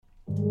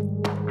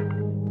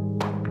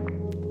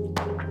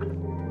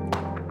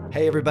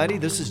Hey everybody,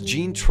 this is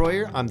Gene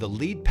Troyer. I'm the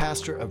lead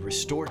pastor of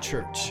Restore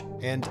Church,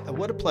 and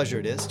what a pleasure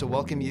it is to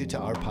welcome you to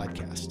our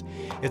podcast.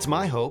 It's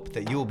my hope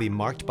that you will be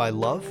marked by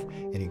love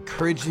and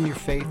encouraged in your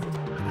faith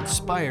and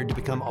inspired to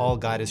become all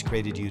God has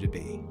created you to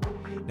be.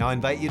 Now I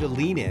invite you to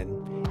lean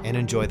in and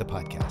enjoy the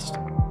podcast.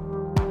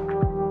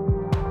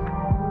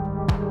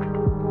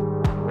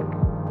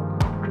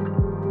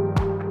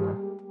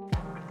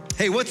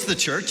 Hey, what's the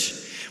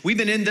church? We've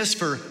been in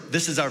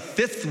this is our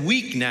fifth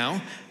week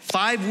now,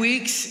 5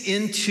 weeks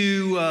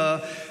into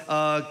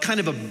kind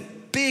of a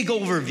big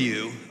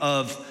overview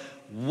of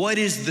what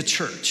is the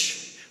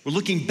church. We're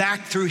looking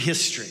back through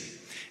history.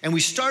 And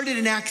we started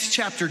in Acts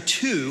chapter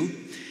 2,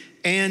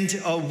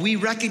 and we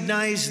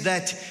recognize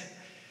that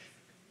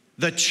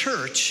the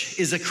church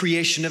is a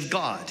creation of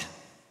God.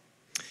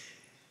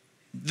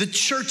 The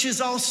church is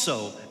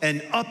also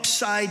an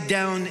upside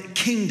down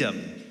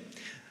kingdom.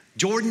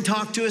 Jordan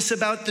talked to us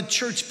about the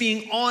church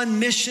being on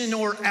mission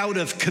or out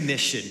of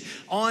commission.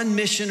 On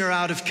mission or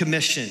out of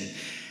commission.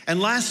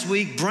 And last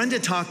week, Brenda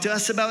talked to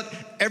us about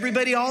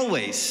everybody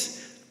always.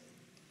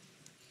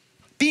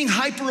 Being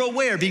hyper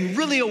aware, being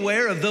really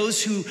aware of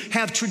those who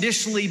have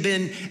traditionally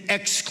been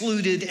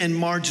excluded and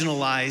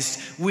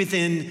marginalized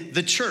within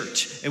the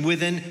church and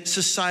within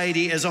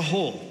society as a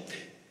whole.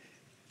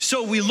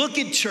 So we look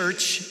at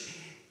church,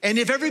 and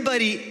if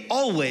everybody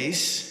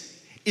always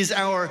is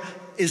our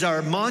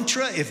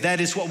mantra, if that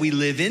is what we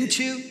live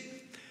into.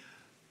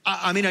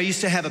 I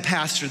used to have a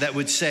pastor that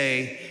would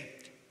say,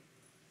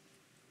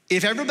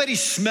 if everybody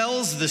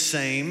smells the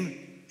same,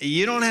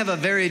 you don't have a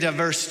very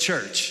diverse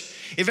church.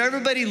 If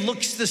everybody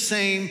looks the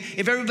same,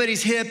 if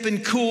everybody's hip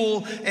and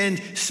cool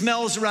and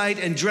smells right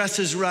and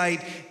dresses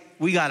right,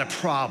 we got a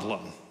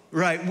problem,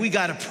 right? We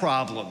got a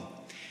problem.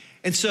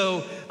 And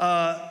so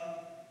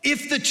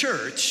if the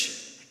church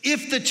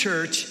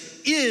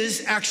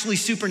is actually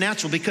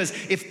supernatural, because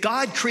if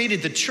God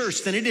created the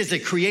church, then it is a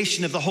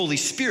creation of the Holy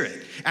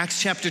Spirit.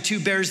 Acts chapter 2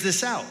 bears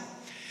this out.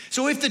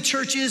 So if the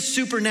church is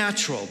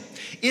supernatural,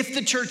 if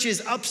the church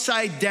is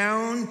upside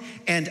down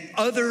and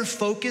other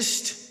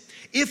focused,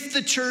 if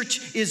the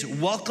church is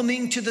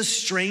welcoming to the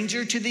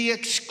stranger, to the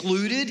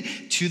excluded,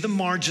 to the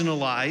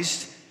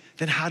marginalized,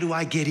 then how do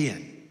I get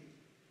in?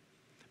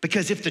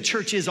 Because if the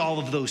church is all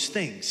of those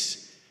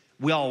things,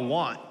 we all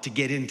want to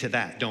get into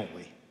that, don't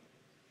we?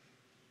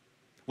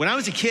 When I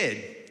was a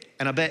kid,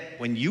 and I bet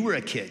when you were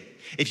a kid,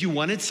 if you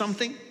wanted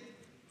something,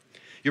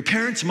 your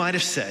parents might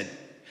have said,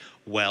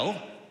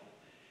 well,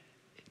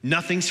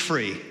 nothing's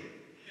free,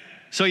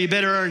 so you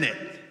better earn it.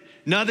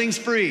 Nothing's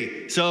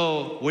free,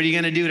 so what are you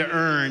gonna do to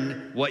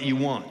earn what you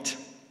want?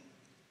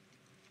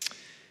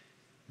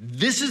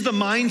 This is the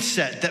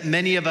mindset that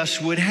many of us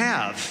would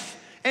have,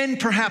 and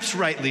perhaps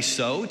rightly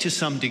so to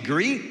some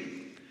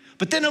degree.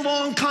 But then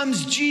along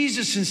comes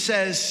Jesus and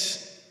says,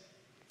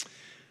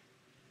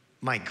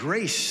 my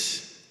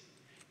grace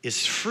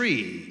is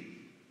free.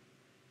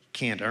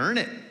 Can't earn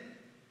it.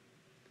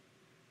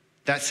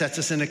 That sets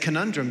us in a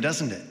conundrum,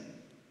 doesn't it?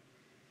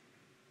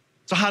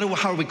 So how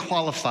are we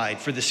qualified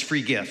for this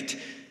free gift?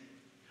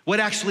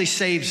 What actually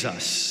saves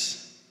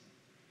us?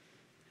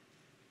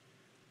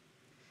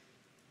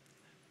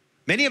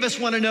 Many of us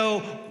want to know,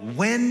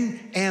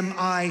 when am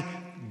I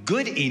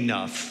good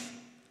enough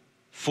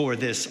for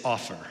this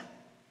offer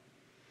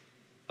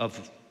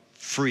of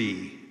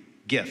free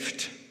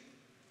gift?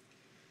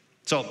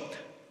 So,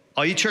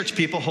 all you church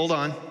people, hold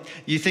on.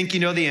 You think you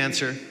know the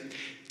answer.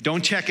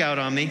 Don't check out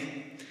on me.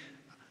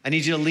 I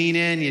need you to lean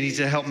in. You need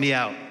to help me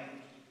out.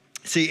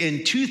 See,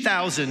 in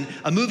 2000,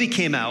 a movie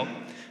came out.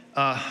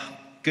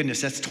 Goodness,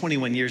 that's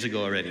 21 years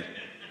ago already.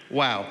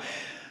 Wow.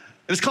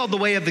 It was called The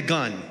Way of the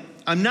Gun.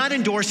 I'm not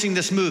endorsing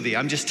this movie.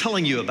 I'm just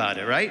telling you about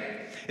it, right?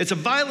 It's a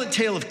violent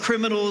tale of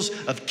criminals,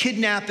 of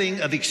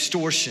kidnapping, of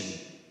extortion.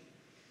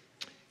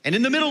 And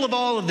in the middle of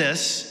all of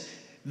this,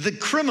 the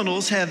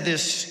criminals have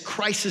this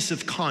crisis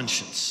of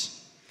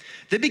conscience.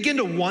 They begin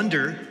to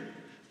wonder,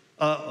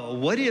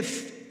 what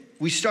if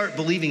we start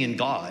believing in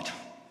God?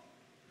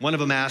 One of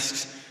them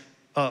asks,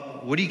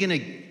 what are you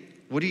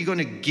going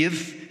to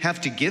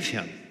have to give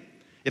him?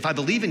 If I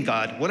believe in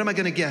God, what am I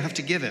going to have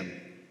to give him?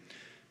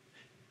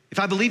 If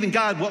I believe in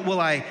God, what will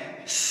I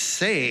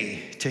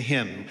say to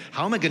him?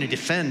 How am I going to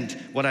defend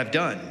what I've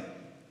done?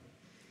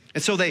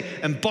 And so they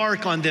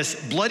embark on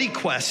this bloody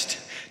quest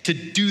to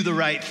do the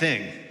right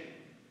thing.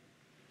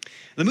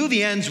 The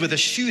movie ends with a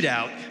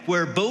shootout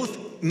where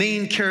both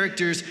main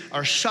characters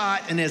are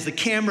shot, and as the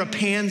camera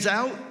pans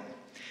out,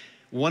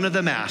 one of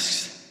them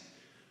asks,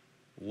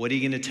 what are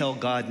you going to tell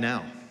God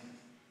now?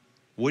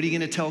 What are you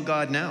going to tell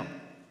God now?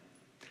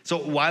 So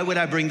why would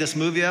I bring this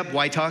movie up?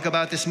 Why talk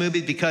about this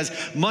movie? Because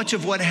much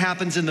of what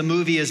happens in the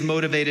movie is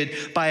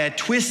motivated by a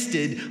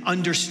twisted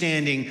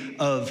understanding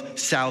of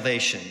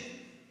salvation.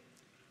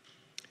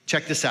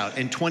 Check this out.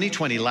 In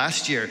 2020,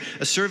 last year,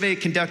 a survey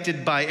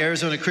conducted by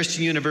Arizona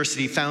Christian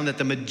University found that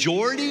the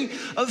majority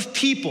of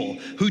people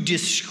who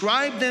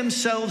describe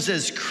themselves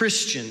as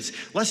Christians,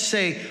 let's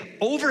say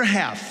over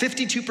half,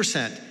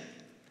 52%,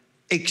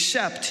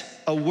 accept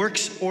a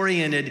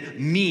works-oriented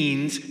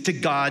means to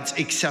God's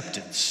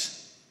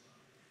acceptance.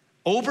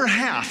 Over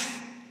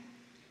half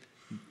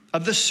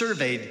of the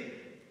surveyed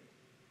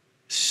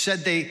said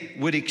they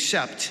would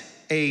accept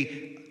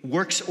a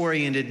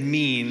works-oriented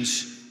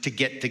means to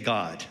get to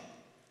God.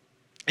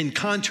 In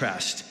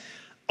contrast,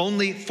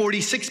 only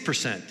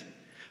 46%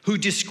 who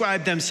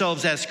describe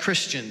themselves as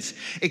Christians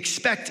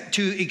expect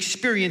to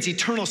experience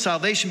eternal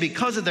salvation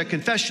because of their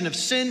confession of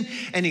sin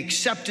and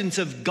acceptance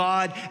of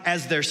God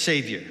as their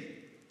Savior.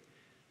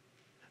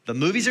 The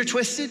movies are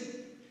twisted,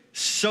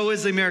 so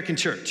is the American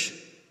church.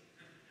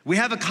 We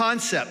have a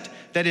concept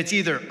that it's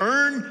either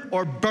earn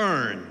or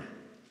burn.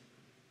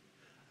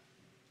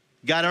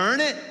 Gotta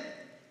earn it?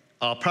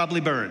 I'll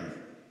probably burn.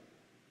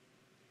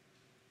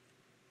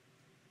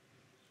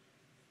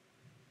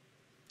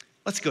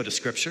 Let's go to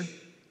Scripture.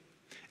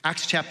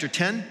 Acts chapter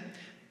 10,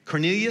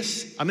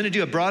 Cornelius. I'm going to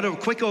do a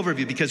quick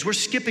overview because we're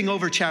skipping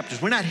over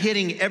chapters. We're not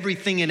hitting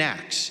everything in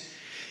Acts.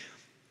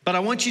 But I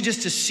want you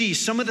just to see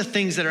some of the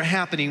things that are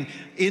happening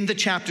in the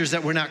chapters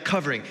that we're not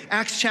covering.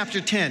 Acts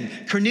chapter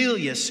 10,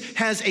 Cornelius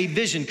has a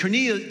vision.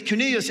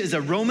 Cornelius is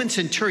a Roman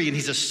centurion.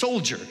 He's a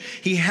soldier.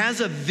 He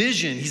has a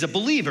vision. He's a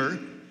believer,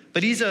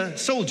 but he's a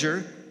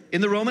soldier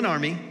in the Roman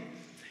army.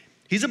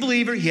 He's a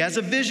believer. He has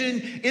a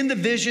vision. In the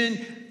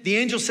vision, the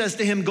angel says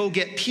to him, go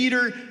get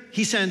Peter.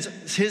 He sends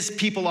his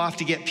people off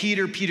to get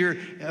Peter. Peter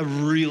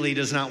really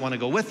does not want to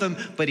go with them,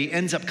 but he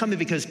ends up coming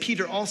because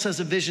Peter also has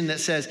a vision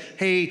that says,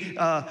 hey,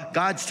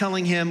 God's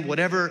telling him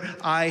whatever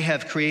I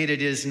have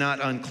created is not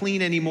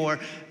unclean anymore.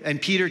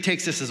 And Peter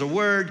takes this as a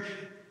word,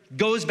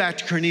 goes back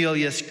to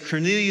Cornelius.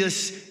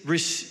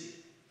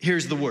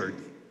 Here's the word.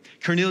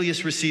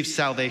 Cornelius receives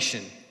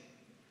salvation.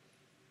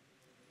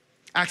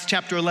 Acts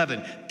chapter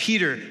 11,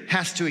 Peter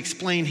has to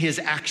explain his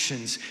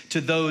actions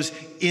to those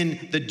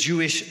in the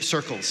Jewish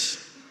circles.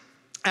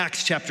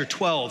 Acts chapter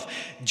 12,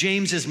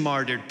 James is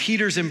martyred,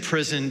 Peter's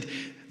imprisoned,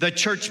 the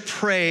church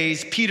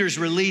prays, Peter's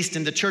released,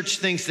 and the church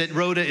thinks that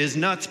Rhoda is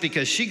nuts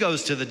because she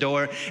goes to the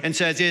door and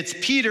says, it's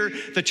Peter.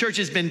 The church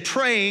has been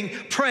praying,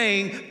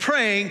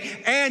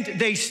 and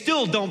they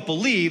still don't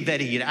believe that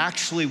he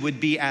actually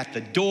would be at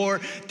the door.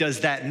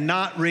 Does that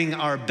not ring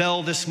our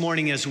bell this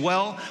morning as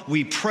well?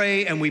 We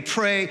pray and we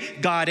pray,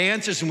 God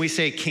answers, and we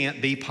say, can't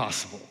be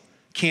possible,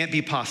 can't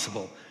be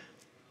possible.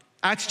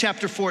 Acts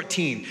chapter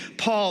 14,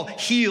 Paul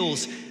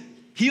heals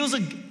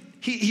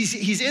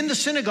He's in the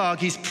synagogue,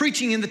 he's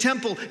preaching in the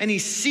temple, and he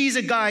sees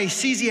a guy, he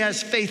sees he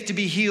has faith to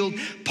be healed.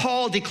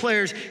 Paul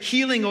declares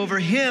healing over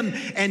him,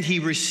 and he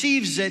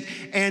receives it,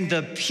 and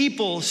the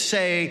people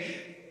say,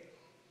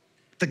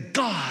 the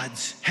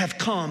gods have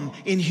come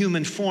in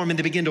human form, and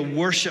they begin to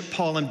worship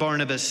Paul and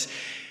Barnabas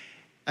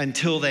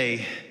until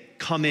they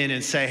come in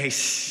and say, hey,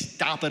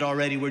 stop it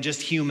already, we're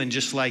just human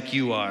just like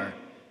you are.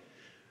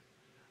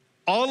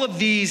 All of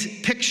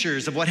these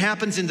pictures of what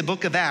happens in the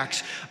book of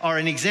Acts are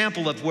an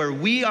example of where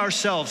we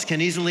ourselves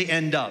can easily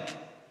end up.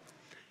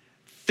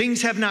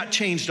 Things have not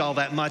changed all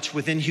that much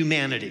within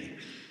humanity.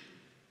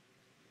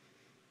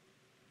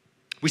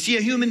 We see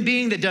a human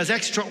being that does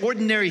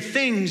extraordinary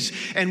things,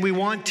 and we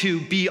want to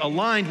be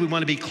aligned, we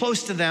want to be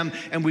close to them,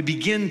 and we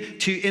begin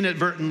to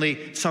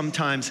inadvertently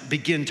sometimes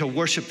begin to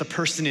worship the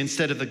person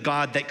instead of the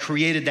God that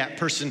created that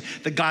person,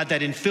 the God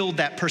that infilled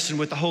that person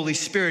with the Holy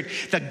Spirit,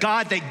 the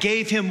God that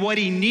gave him what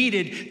he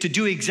needed to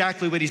do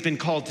exactly what he's been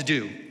called to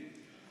do.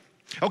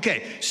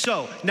 Okay,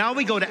 so now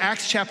we go to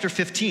Acts chapter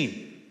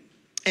 15.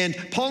 And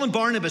Paul and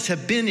Barnabas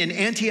have been in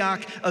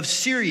Antioch of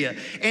Syria,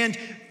 and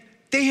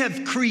they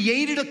have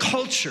created a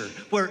culture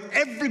where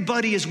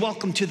everybody is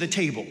welcome to the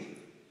table.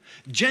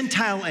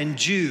 Gentile and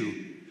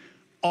Jew,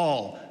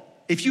 all.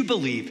 If you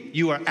believe,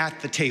 you are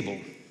at the table.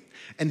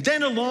 And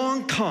then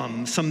along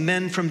come some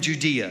men from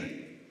Judea.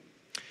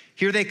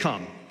 Here they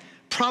come.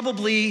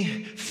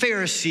 Probably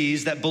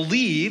Pharisees that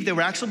believed, they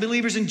were actually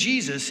believers in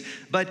Jesus,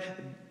 but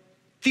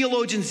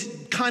theologians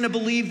kind of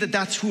believe that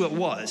that's who it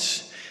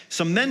was.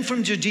 Some men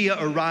from Judea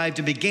arrived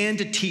and began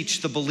to teach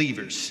the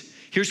believers.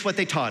 Here's what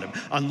they taught him.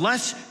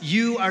 Unless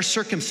you are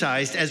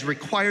circumcised as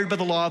required by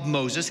the law of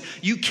Moses,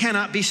 you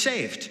cannot be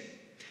saved.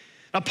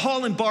 Now,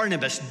 Paul and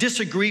Barnabas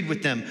disagreed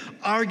with them,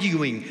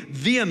 arguing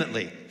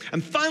vehemently.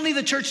 And finally,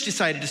 the church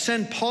decided to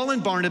send Paul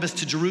and Barnabas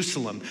to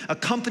Jerusalem,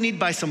 accompanied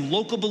by some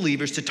local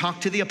believers to talk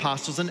to the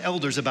apostles and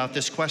elders about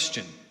this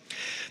question.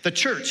 The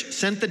church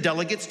sent the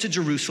delegates to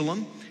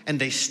Jerusalem,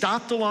 and they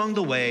stopped along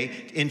the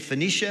way in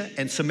Phoenicia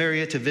and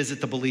Samaria to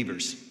visit the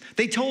believers.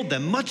 They told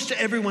them, much to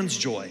everyone's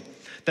joy,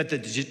 that the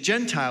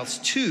Gentiles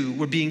too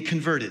were being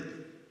converted.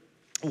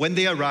 When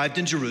they arrived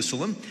in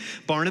Jerusalem,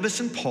 Barnabas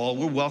and Paul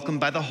were welcomed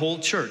by the whole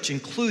church,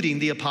 including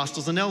the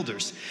apostles and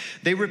elders.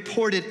 They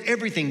reported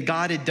everything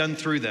God had done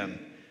through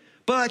them.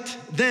 But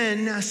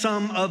then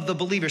some of the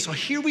believers, so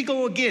here we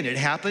go again. It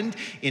happened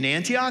in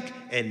Antioch,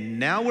 and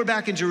now we're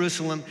back in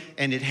Jerusalem,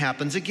 and it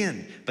happens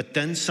again. But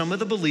then some of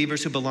the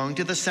believers who belonged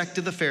to the sect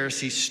of the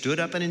Pharisees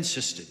stood up and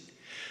insisted,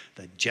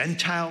 the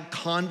Gentile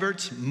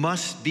converts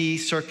must be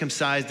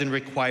circumcised and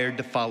required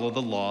to follow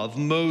the law of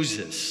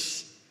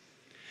Moses.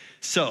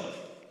 So,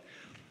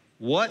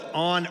 What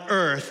on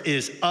earth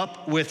is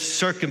up with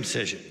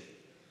circumcision?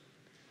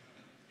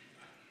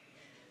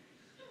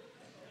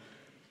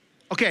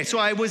 Okay, so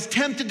I was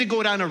tempted to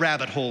go down a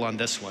rabbit hole on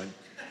this one,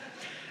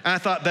 and I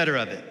thought better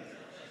of it.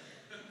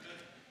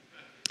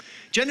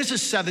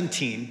 Genesis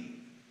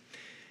 17,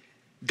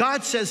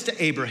 God says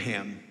to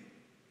Abraham,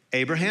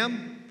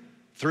 Abraham,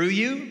 through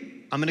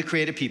you, I'm going to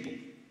create a people.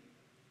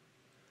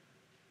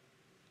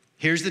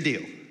 Here's the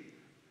deal.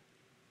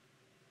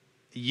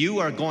 You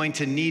are going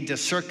to need to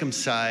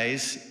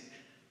circumcise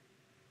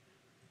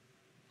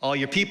all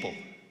your people,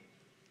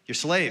 your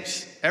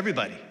slaves,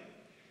 everybody,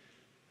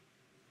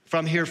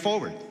 from here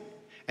forward.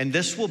 And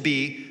this will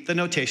be the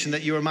notation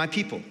that you are my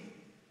people.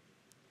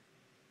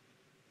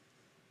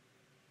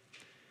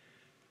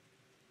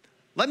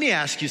 Let me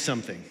ask you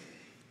something.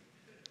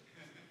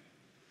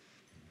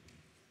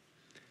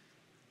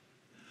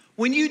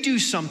 When you do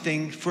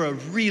something for a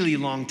really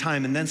long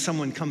time and then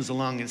someone comes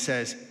along and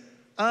says,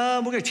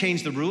 we're going to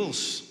change the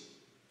rules,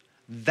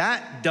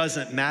 that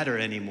doesn't matter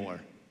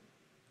anymore.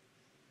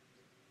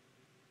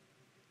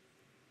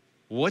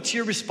 What's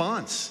your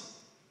response?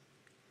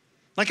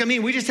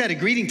 We just had a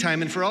greeting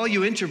time, and for all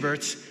you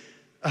introverts,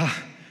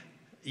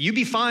 you'd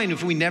be fine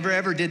if we never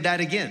ever did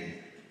that again.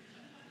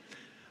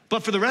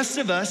 But for the rest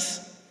of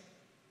us,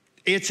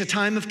 it's a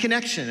time of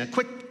connection, a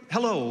quick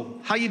hello,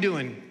 how you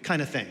doing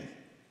kind of thing.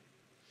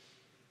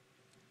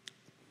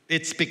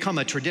 It's become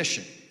a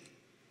tradition.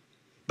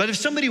 But if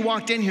somebody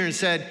walked in here and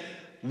said,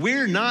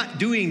 we're not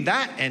doing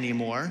that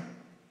anymore,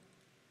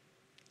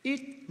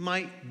 it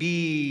might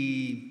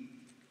be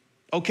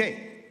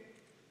okay.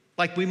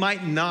 We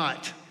might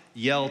not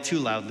yell too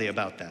loudly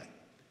about that.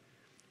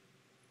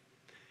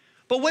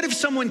 But what if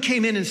someone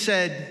came in and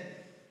said,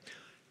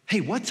 hey,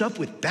 what's up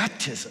with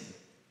baptism?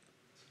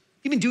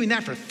 You've been doing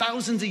that for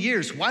thousands of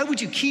years. Why would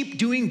you keep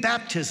doing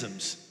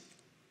baptisms?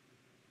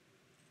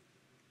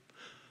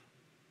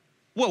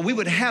 Well, we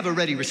would have a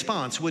ready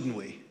response, wouldn't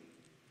we?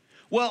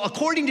 Well,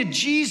 according to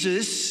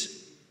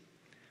Jesus,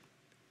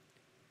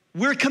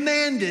 we're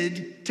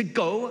commanded to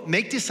go,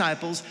 make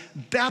disciples,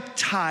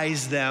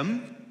 baptize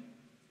them.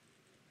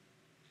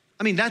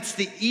 That's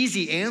the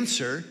easy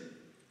answer.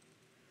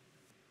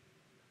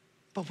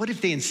 But what if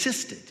they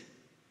insisted?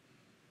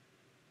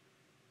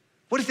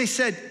 What if they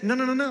said,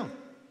 no.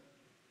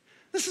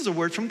 This is a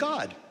word from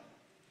God.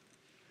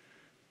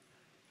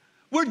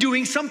 We're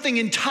doing something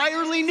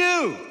entirely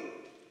new.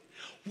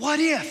 What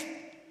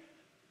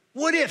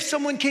if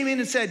someone came in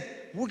and said,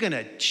 we're going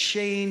to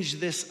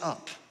change this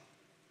up?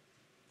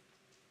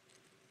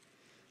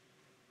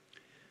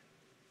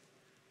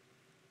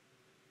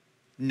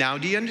 Now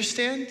do you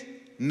understand?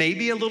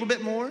 Maybe a little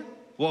bit more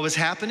what was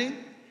happening?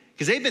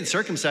 Because they've been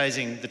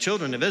circumcising the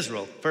children of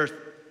Israel for a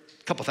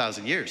couple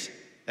thousand years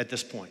at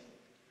this point.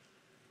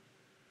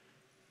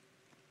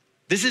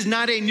 This is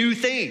not a new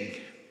thing.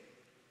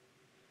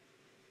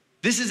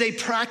 This is a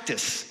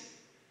practice.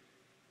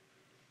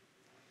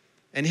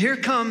 And here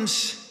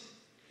comes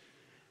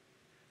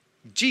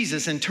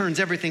Jesus and turns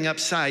everything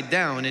upside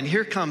down. And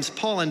here comes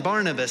Paul and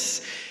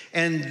Barnabas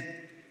and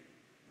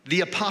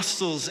the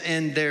apostles,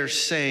 and they're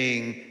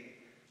saying,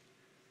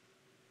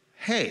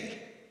 hey,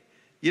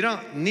 you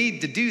don't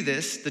need to do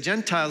this. The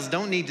Gentiles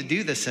don't need to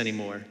do this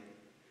anymore.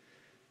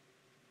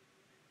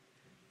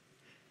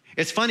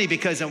 It's funny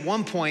because at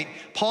one point,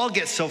 Paul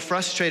gets so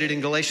frustrated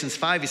in Galatians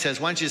 5, he says,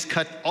 why don't you just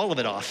cut all of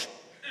it off?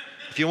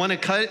 If you want to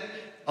cut it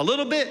a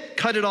little bit,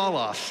 cut it all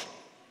off.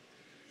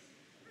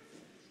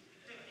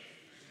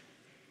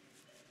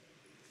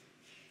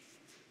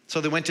 So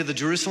they went to the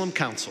Jerusalem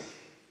Council.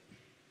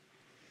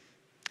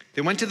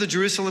 They went to the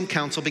Jerusalem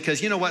Council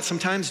because you know what?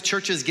 Sometimes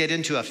churches get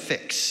into a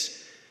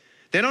fix.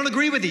 They don't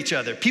agree with each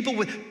other.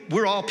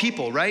 We're all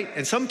people, right?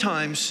 And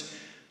sometimes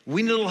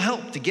we need a little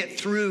help to get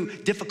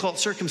through difficult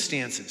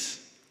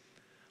circumstances.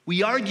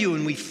 We argue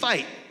and we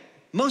fight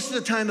most of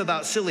the time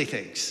about silly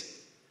things.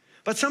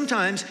 But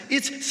sometimes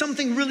it's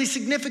something really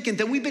significant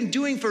that we've been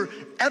doing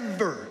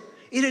forever.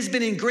 It has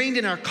been ingrained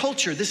in our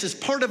culture. This is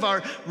part of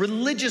our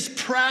religious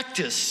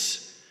practice.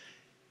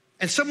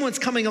 And someone's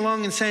coming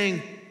along and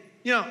saying,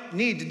 you don't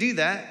need to do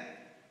that.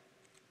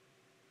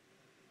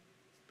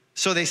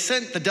 So they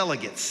sent the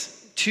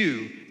delegates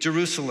to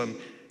Jerusalem,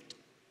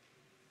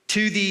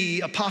 to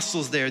the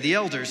apostles there, the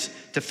elders,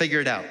 to figure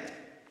it out.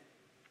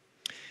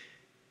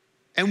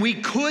 And we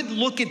could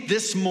look at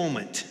this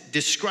moment,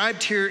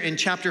 described here in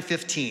chapter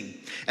 15,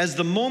 as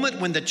the moment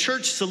when the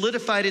church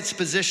solidified its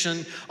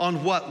position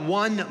on what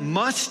one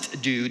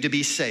must do to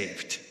be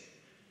saved.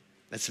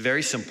 That's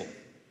very simple.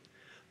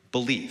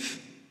 Believe.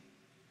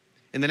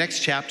 In the next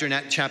chapter,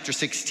 in chapter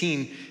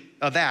 16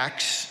 of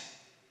Acts,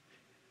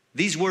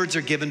 these words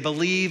are given: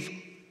 believe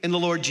in the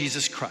Lord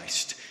Jesus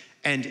Christ,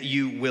 and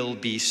you will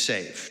be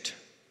saved.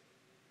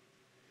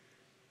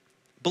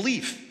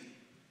 Believe.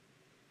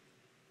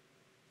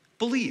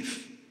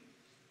 Believe.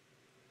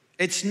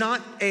 It's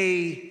not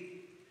a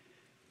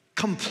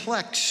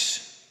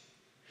complex,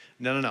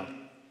 no.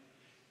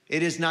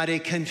 It is not a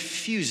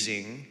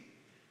confusing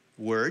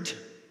word.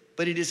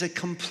 but it is a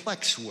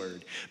complex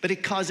word,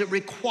 because it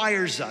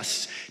requires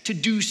us to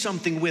do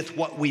something with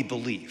what we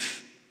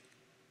believe.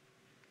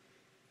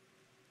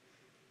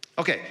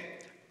 Okay,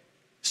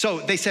 so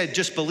they said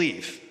just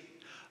believe,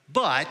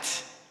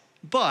 but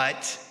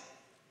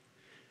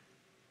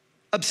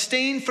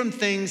abstain from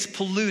things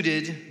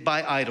polluted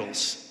by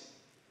idols.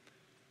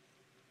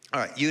 All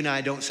right, you and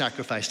I don't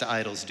sacrifice to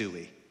idols, do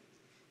we?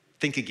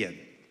 Think again.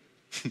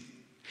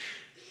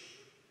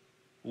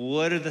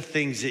 What are the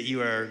things that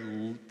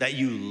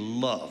you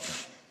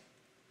love?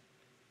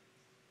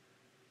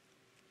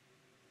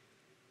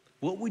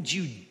 What would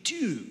you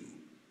do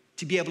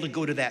to be able to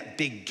go to that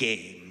big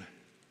game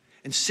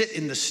and sit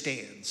in the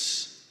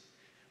stands?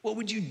 What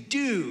would you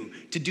do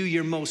to do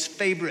your most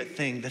favorite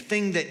thing, the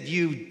thing that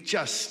you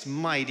just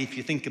might, if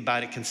you think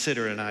about it,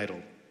 consider an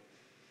idol?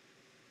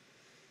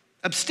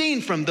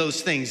 Abstain from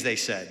those things, they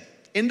said.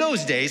 In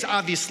those days,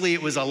 obviously,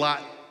 it was a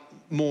lot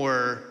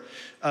more,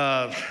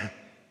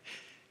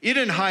 you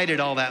didn't hide it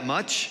all that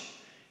much.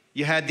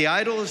 You had the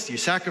idols, you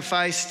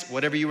sacrificed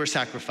whatever you were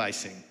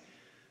sacrificing.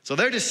 So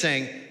they're just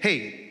saying,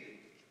 hey,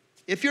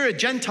 if you're a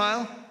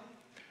Gentile,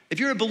 if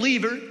you're a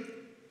believer,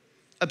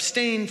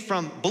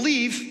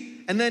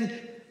 believe, and then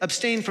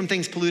abstain from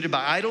things polluted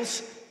by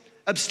idols,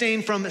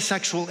 abstain from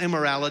sexual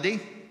immorality.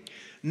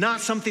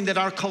 Not something that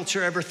our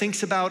culture ever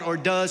thinks about or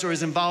does or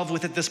is involved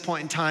with at this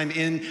point in time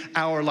in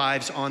our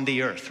lives on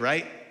the earth,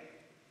 right?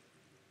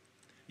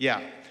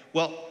 Yeah,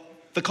 well,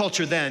 the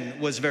culture then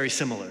was very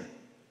similar.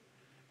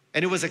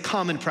 And it was a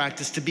common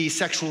practice to be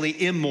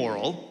sexually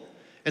immoral.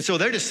 And so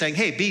they're just saying,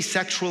 hey, be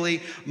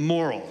sexually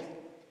moral.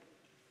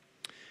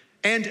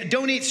 And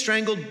don't eat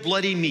strangled,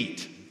 bloody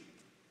meat.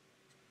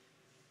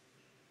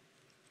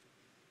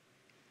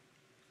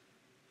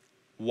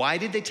 Why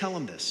did they tell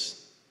them this?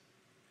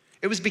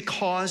 It was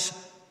because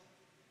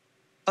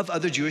of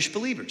other Jewish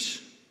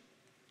believers.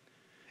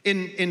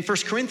 In 1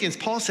 Corinthians,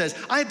 Paul says,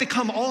 I have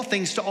become all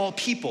things to all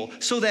people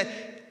so that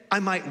I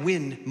might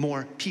win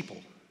more people.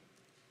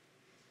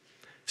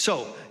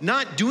 So,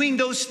 not doing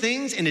those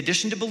things in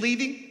addition to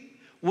believing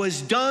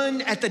was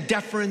done at the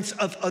deference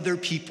of other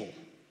people.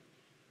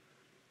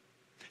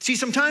 See,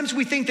 sometimes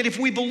we think that if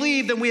we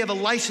believe, then we have a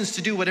license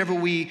to do whatever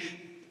we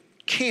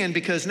can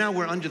because now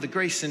we're under the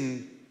grace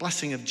and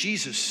blessing of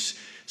Jesus.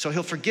 So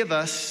he'll forgive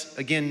us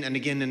again and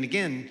again and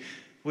again,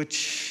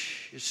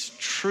 which is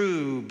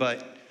true,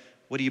 but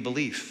what do you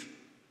believe?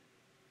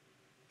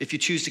 If you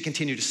choose to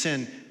continue to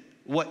sin,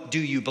 what do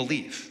you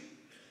believe?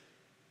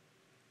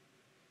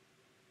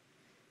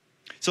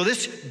 So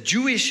this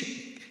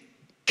Jewish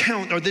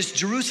count, or this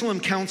Jerusalem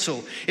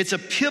council, it's a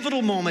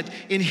pivotal moment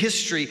in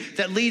history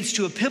that leads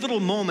to a pivotal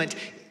moment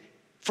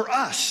for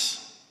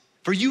us,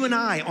 for you and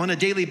I on a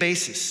daily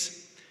basis.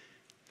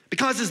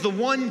 Because as the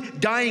one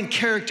dying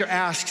character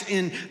asks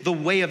in The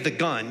Way of the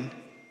Gun,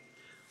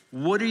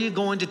 what are you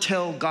going to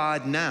tell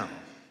God now?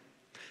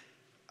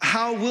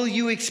 How will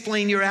you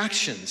explain your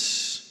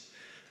actions?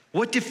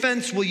 What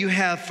defense will you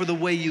have for the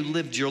way you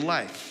lived your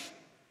life?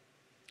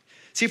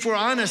 See, if we're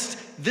honest,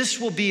 this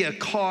will be a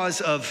cause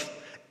of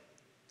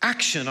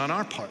action on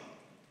our part.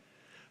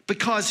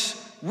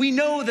 Because we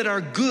know that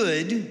our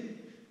good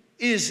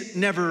is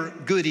never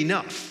good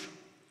enough.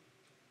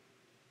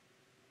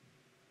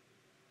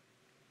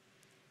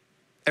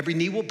 Every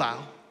knee will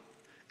bow,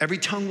 every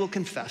tongue will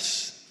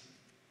confess.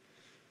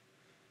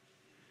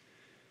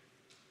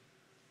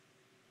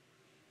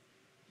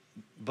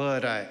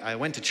 But I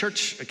went to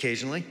church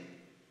occasionally.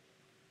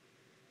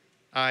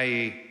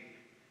 I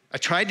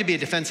tried to be a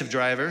defensive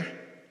driver.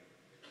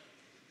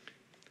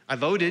 I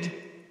voted.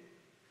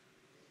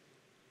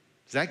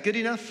 Is that good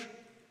enough?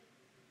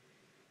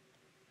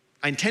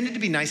 I intended to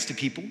be nice to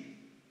people.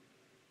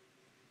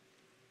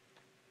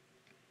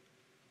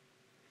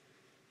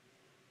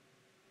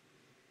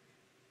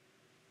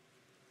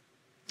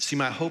 See,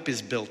 my hope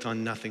is built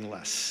on nothing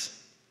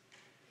less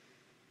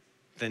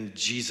than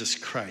Jesus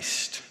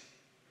Christ,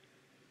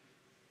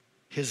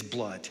 his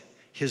blood,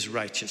 his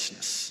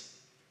righteousness.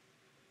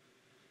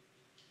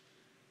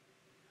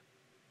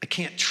 I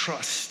can't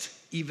trust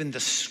even the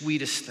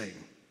sweetest thing.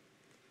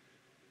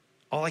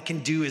 All I can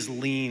do is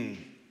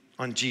lean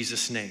on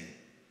Jesus' name.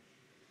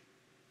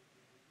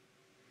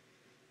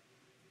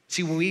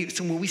 See, when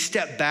we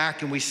step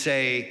back and we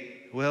say,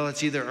 well,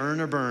 it's either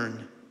earn or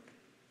burn,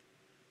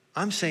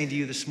 I'm saying to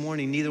you this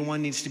morning, neither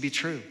one needs to be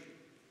true.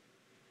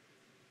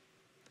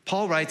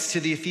 Paul writes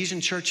to the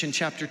Ephesian church in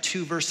chapter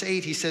 2, verse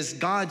 8, he says,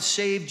 God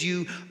saved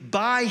you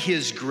by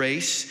his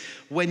grace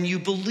when you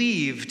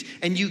believed,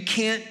 and you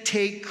can't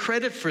take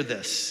credit for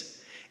this.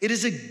 It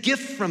is a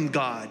gift from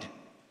God.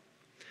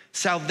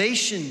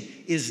 Salvation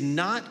is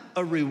not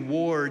a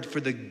reward for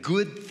the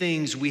good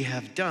things we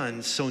have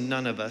done, so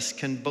none of us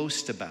can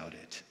boast about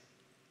it.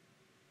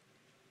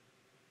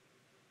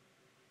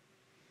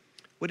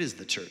 What is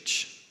the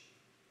church?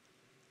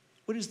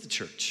 What is the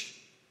church?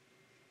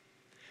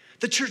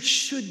 The church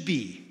should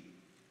be,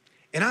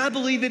 and I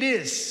believe it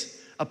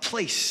is, a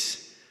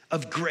place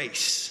of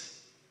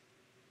grace.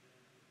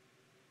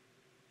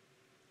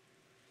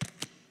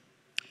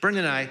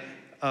 Brendan and I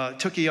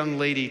took a young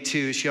lady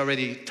to, she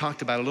already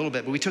talked about it a little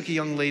bit, but we took a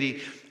young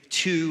lady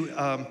to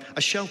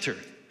a shelter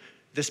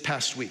this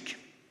past week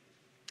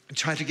and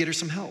tried to get her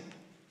some help.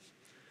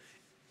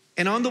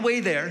 And on the way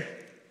there,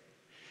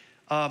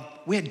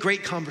 we had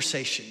great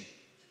conversation.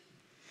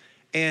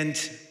 And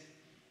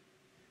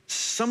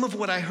some of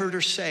what I heard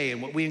her say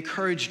and what we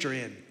encouraged her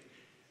in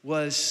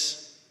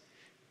was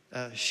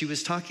she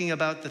was talking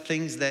about the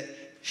things that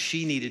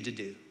she needed to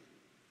do,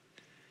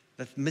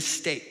 the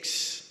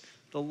mistakes,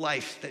 the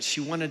life that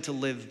she wanted to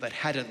live but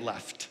hadn't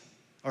lived.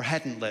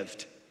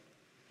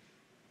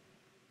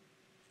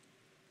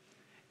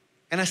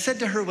 And I said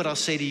to her what I'll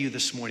say to you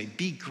this morning: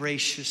 be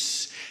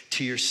gracious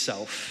to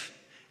yourself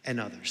and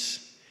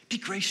others. Be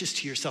gracious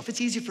to yourself.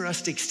 It's easy for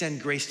us to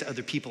extend grace to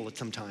other people at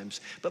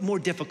sometimes, but more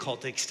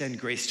difficult to extend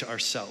grace to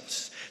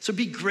ourselves. So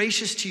be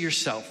gracious to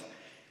yourself.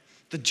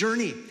 The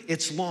journey,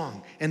 it's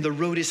long, and the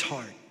road is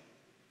hard.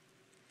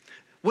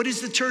 What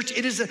is the church?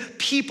 It is a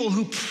people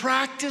who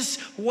practice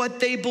what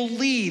they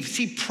believe.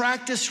 See,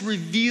 practice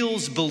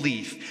reveals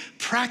belief.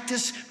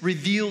 Practice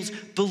reveals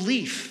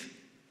belief.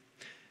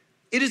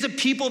 It is a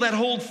people that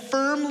hold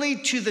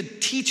firmly to the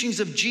teachings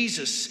of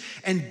Jesus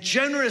and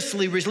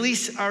generously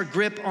release our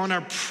grip on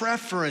our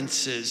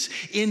preferences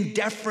in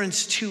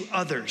deference to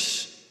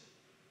others.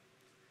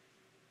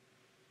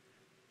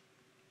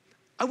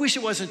 I wish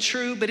it wasn't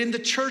true, but in the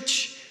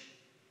church,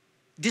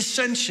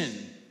 dissension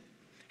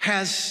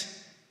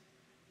has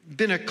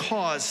been a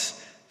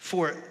cause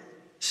for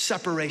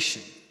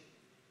separation.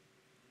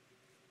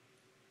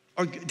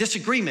 Or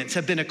disagreements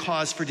have been a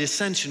cause for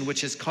dissension,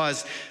 which has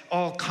caused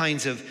all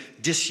kinds of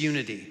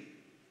disunity.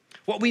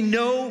 What we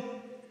know,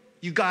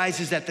 you guys,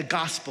 is that the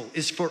gospel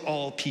is for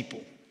all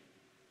people.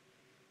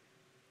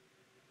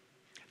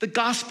 The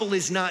gospel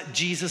is not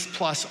Jesus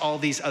plus all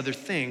these other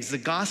things. The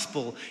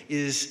gospel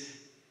is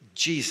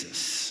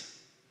Jesus.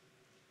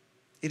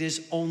 It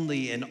is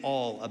only and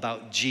all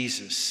about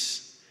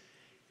Jesus.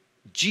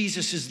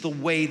 Jesus is the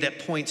way that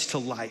points to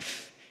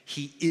life.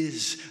 He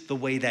is the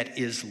way that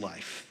is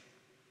life.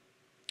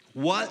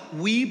 What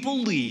we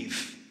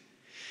believe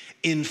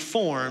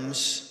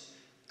informs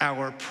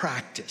our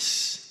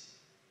practice.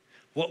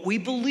 What we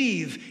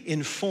believe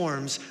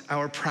informs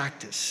our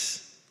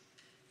practice.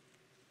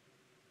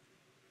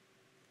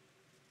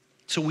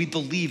 So we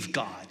believe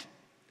God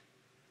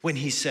when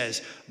he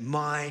says,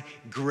 my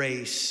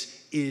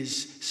grace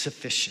is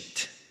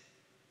sufficient.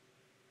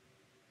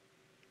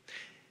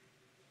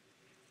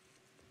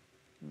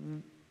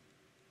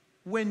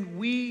 When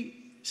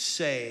we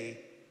say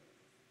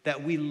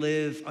that we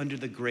live under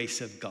the grace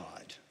of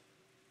God,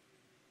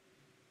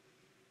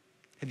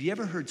 have you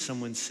ever heard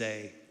someone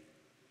say,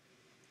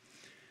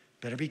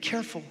 better be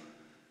careful,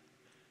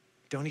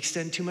 don't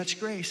extend too much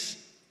grace.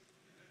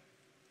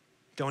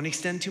 Don't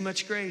extend too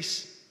much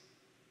grace.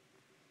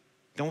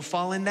 Don't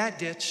fall in that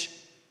ditch.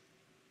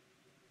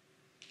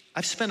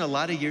 I've spent a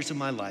lot of years of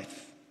my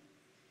life,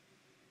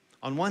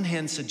 on one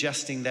hand,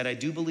 suggesting that I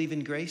do believe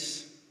in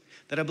grace,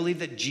 that I believe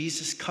that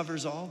Jesus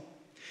covers all,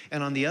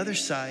 and on the other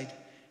side,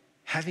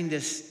 having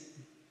this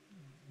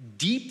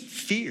deep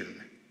fear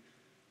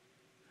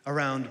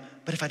around,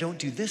 but if I don't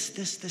do this,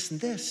 and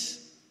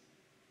this,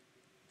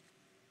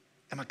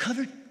 am I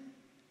covered?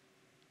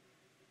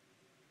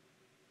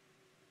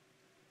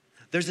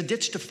 There's a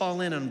ditch to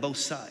fall in on both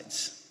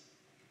sides.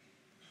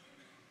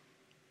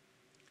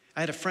 I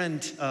had a friend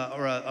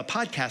or a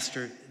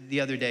podcaster the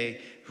other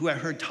day who I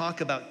heard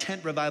talk about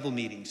tent revival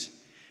meetings.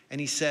 And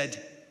he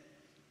said,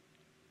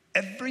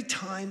 every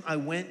time I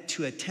went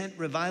to a tent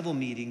revival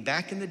meeting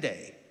back in the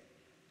day,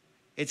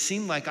 it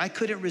seemed like I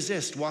couldn't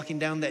resist walking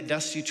down that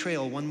dusty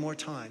trail one more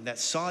time, that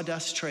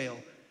sawdust trail,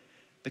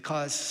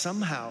 because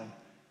somehow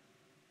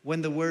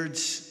when the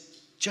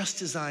words,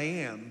 just as I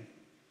am,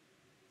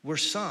 were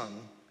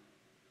sung,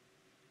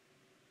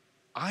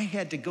 I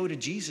had to go to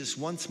Jesus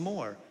once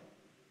more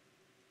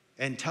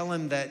and tell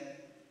him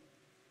that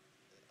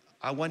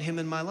I want him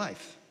in my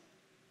life.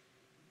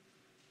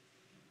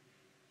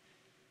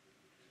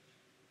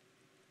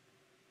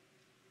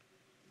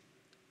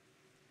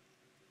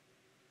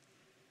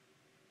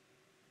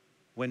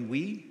 When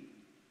we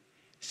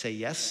say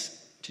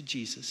yes to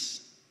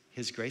Jesus,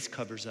 his grace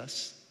covers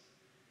us,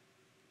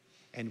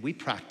 and we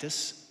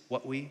practice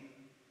what we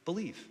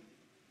believe.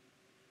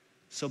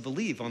 So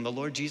believe on the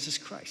Lord Jesus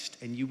Christ,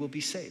 and you will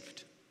be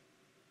saved.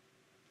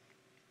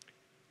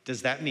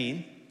 Does that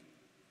mean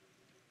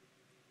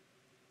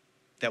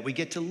that we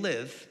get to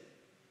live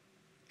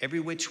every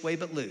which way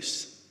but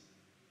loose?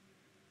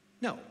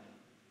 No.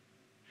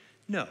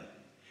 No.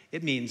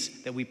 It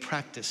means that we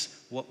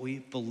practice what we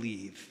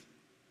believe.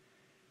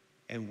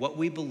 And what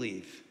we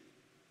believe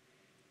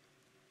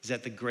is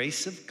that the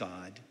grace of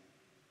God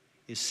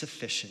is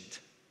sufficient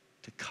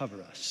to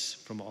cover us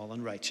from all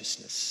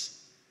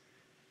unrighteousness,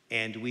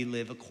 and we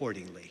live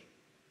accordingly.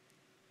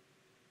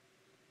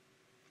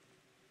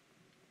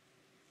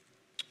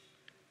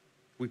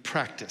 We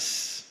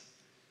practice.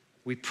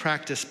 We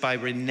practice by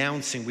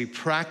renouncing. We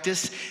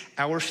practice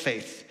our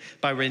faith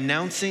by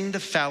renouncing the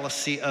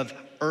fallacy of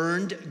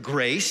earned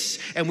grace,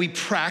 and we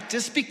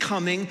practice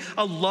becoming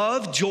a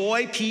love,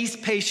 joy, peace,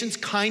 patience,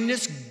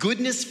 kindness,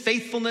 goodness,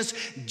 faithfulness,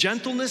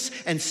 gentleness,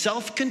 and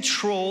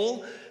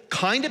self-control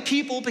kind of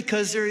people,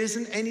 because there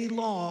isn't any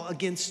law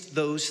against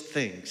those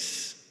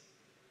things.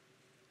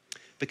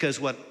 Because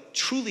what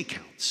truly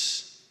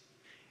counts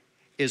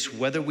is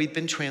whether we've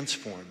been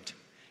transformed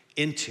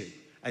into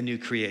a new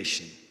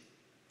creation.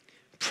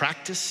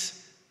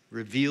 Practice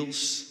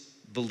reveals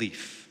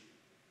belief.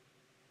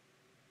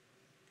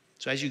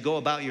 So as you go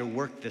about your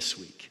work this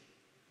week,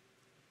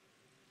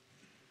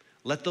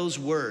 let those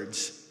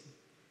words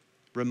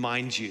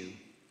remind you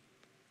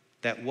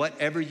that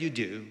whatever you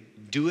do,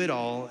 do it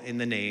all in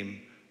the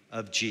name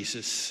of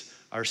Jesus,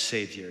 our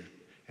Savior,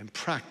 and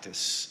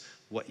practice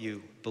what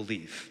you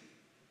believe.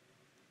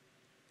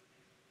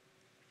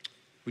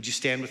 Would you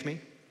stand with me?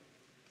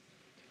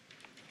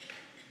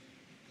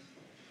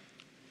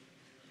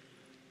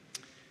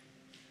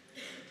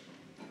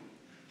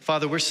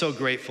 Father, we're so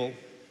grateful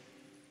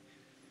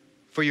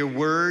for your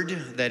word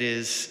that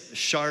is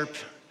sharp,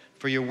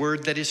 for your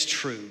word that is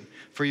true,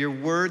 for your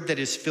word that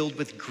is filled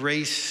with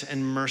grace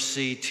and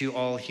mercy to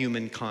all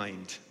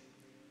humankind.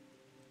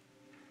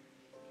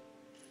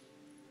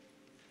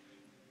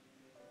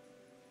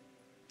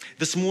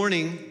 This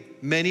morning,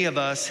 many of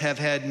us have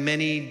had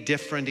many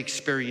different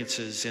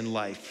experiences in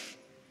life.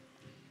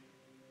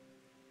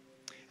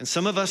 And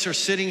some of us are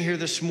sitting here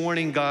this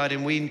morning, God,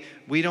 and we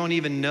don't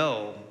even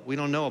know. We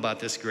don't know about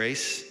this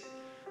grace.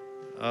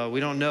 We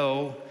don't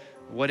know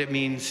what it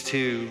means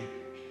to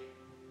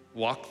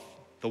walk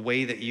the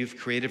way that you've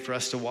created for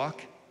us to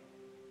walk.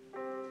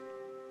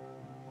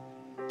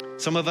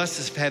 Some of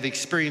us have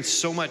experienced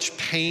so much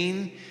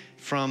pain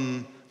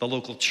from the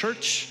local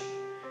church,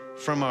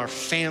 from our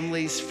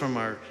families, from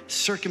our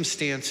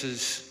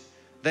circumstances,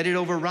 that it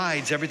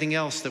overrides everything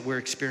else that we're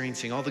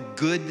experiencing. All the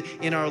good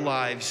in our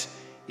lives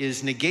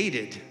is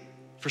negated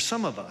for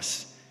some of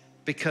us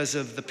because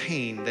of the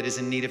pain that is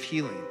in need of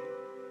healing.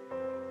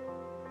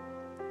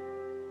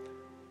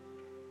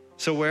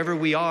 So wherever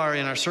we are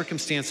in our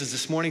circumstances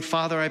this morning,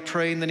 Father, I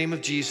pray in the name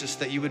of Jesus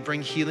that you would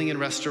bring healing and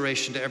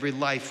restoration to every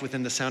life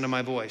within the sound of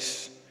my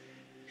voice.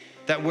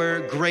 That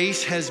where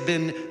grace has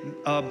been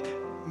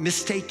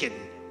mistaken,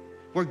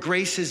 where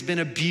grace has been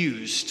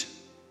abused,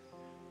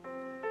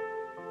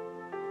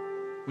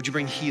 would you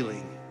bring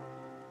healing?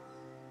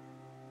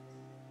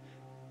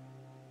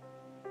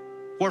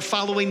 Where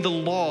following the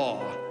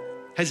law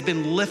has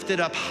been lifted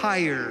up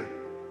higher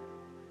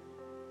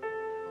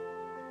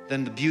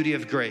than the beauty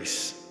of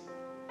grace.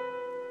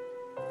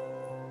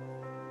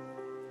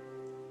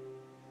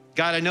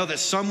 God, I know that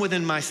some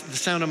within the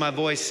sound of my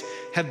voice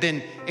have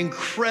been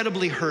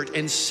incredibly hurt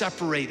and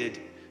separated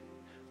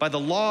by the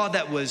law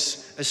that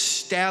was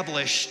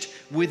established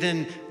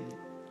within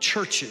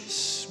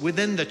churches,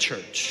 within the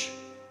church,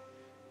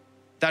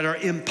 that are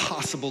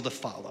impossible to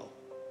follow.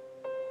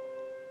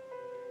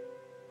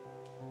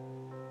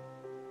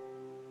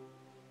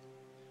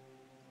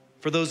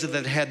 For those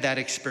that had that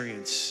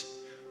experience,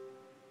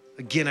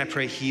 again, I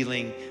pray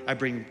healing. I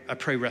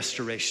pray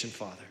restoration,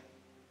 Father.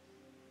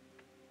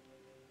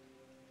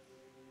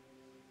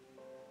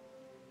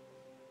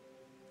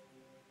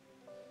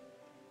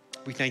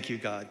 We thank you,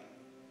 God.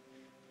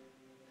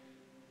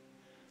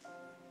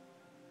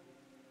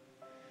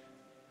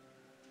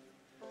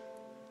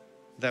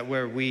 That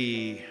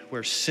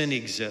where sin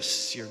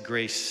exists, your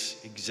grace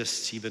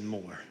exists even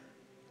more.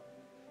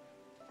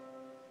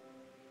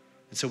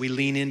 And so we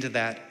lean into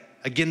that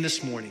again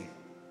this morning.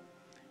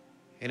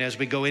 And as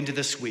we go into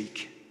this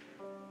week,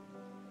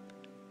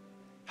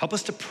 help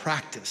us to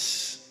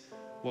practice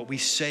what we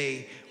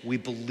say we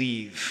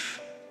believe.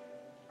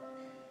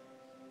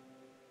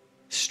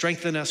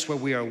 Strengthen us where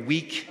we are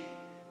weak.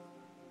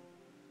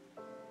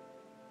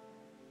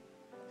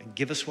 And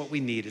give us what we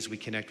need as we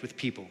connect with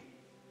people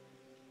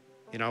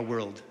in our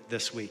world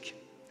this week.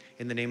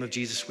 In the name of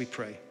Jesus, we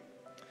pray.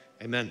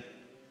 Amen.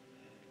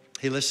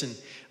 Hey, listen,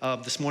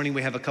 this morning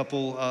we have a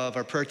couple of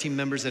our prayer team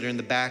members that are in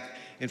the back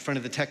in front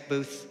of the tech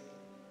booth.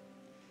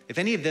 If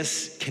any of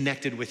this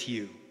connected with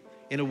you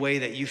in a way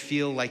that you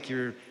feel like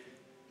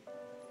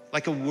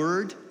like a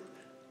word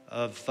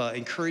of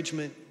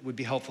encouragement would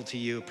be helpful to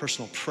you, a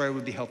personal prayer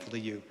would be helpful to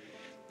you,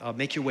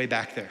 make your way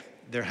back there.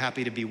 They're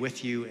happy to be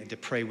with you and to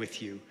pray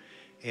with you.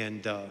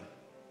 And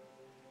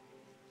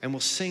we'll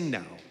sing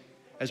now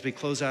as we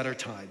close out our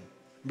time.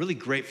 I'm really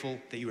grateful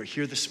that you are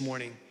here this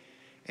morning,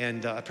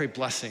 and I pray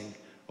blessing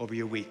over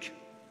your week.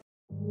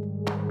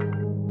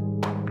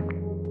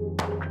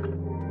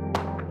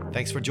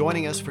 Thanks for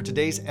joining us for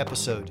today's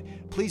episode.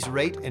 Please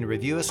rate and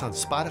review us on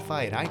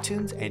Spotify and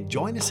iTunes, and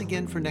join us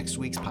again for next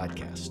week's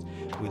podcast.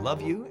 We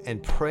love you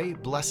and pray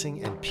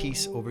blessing and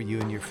peace over you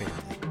and your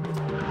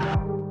family.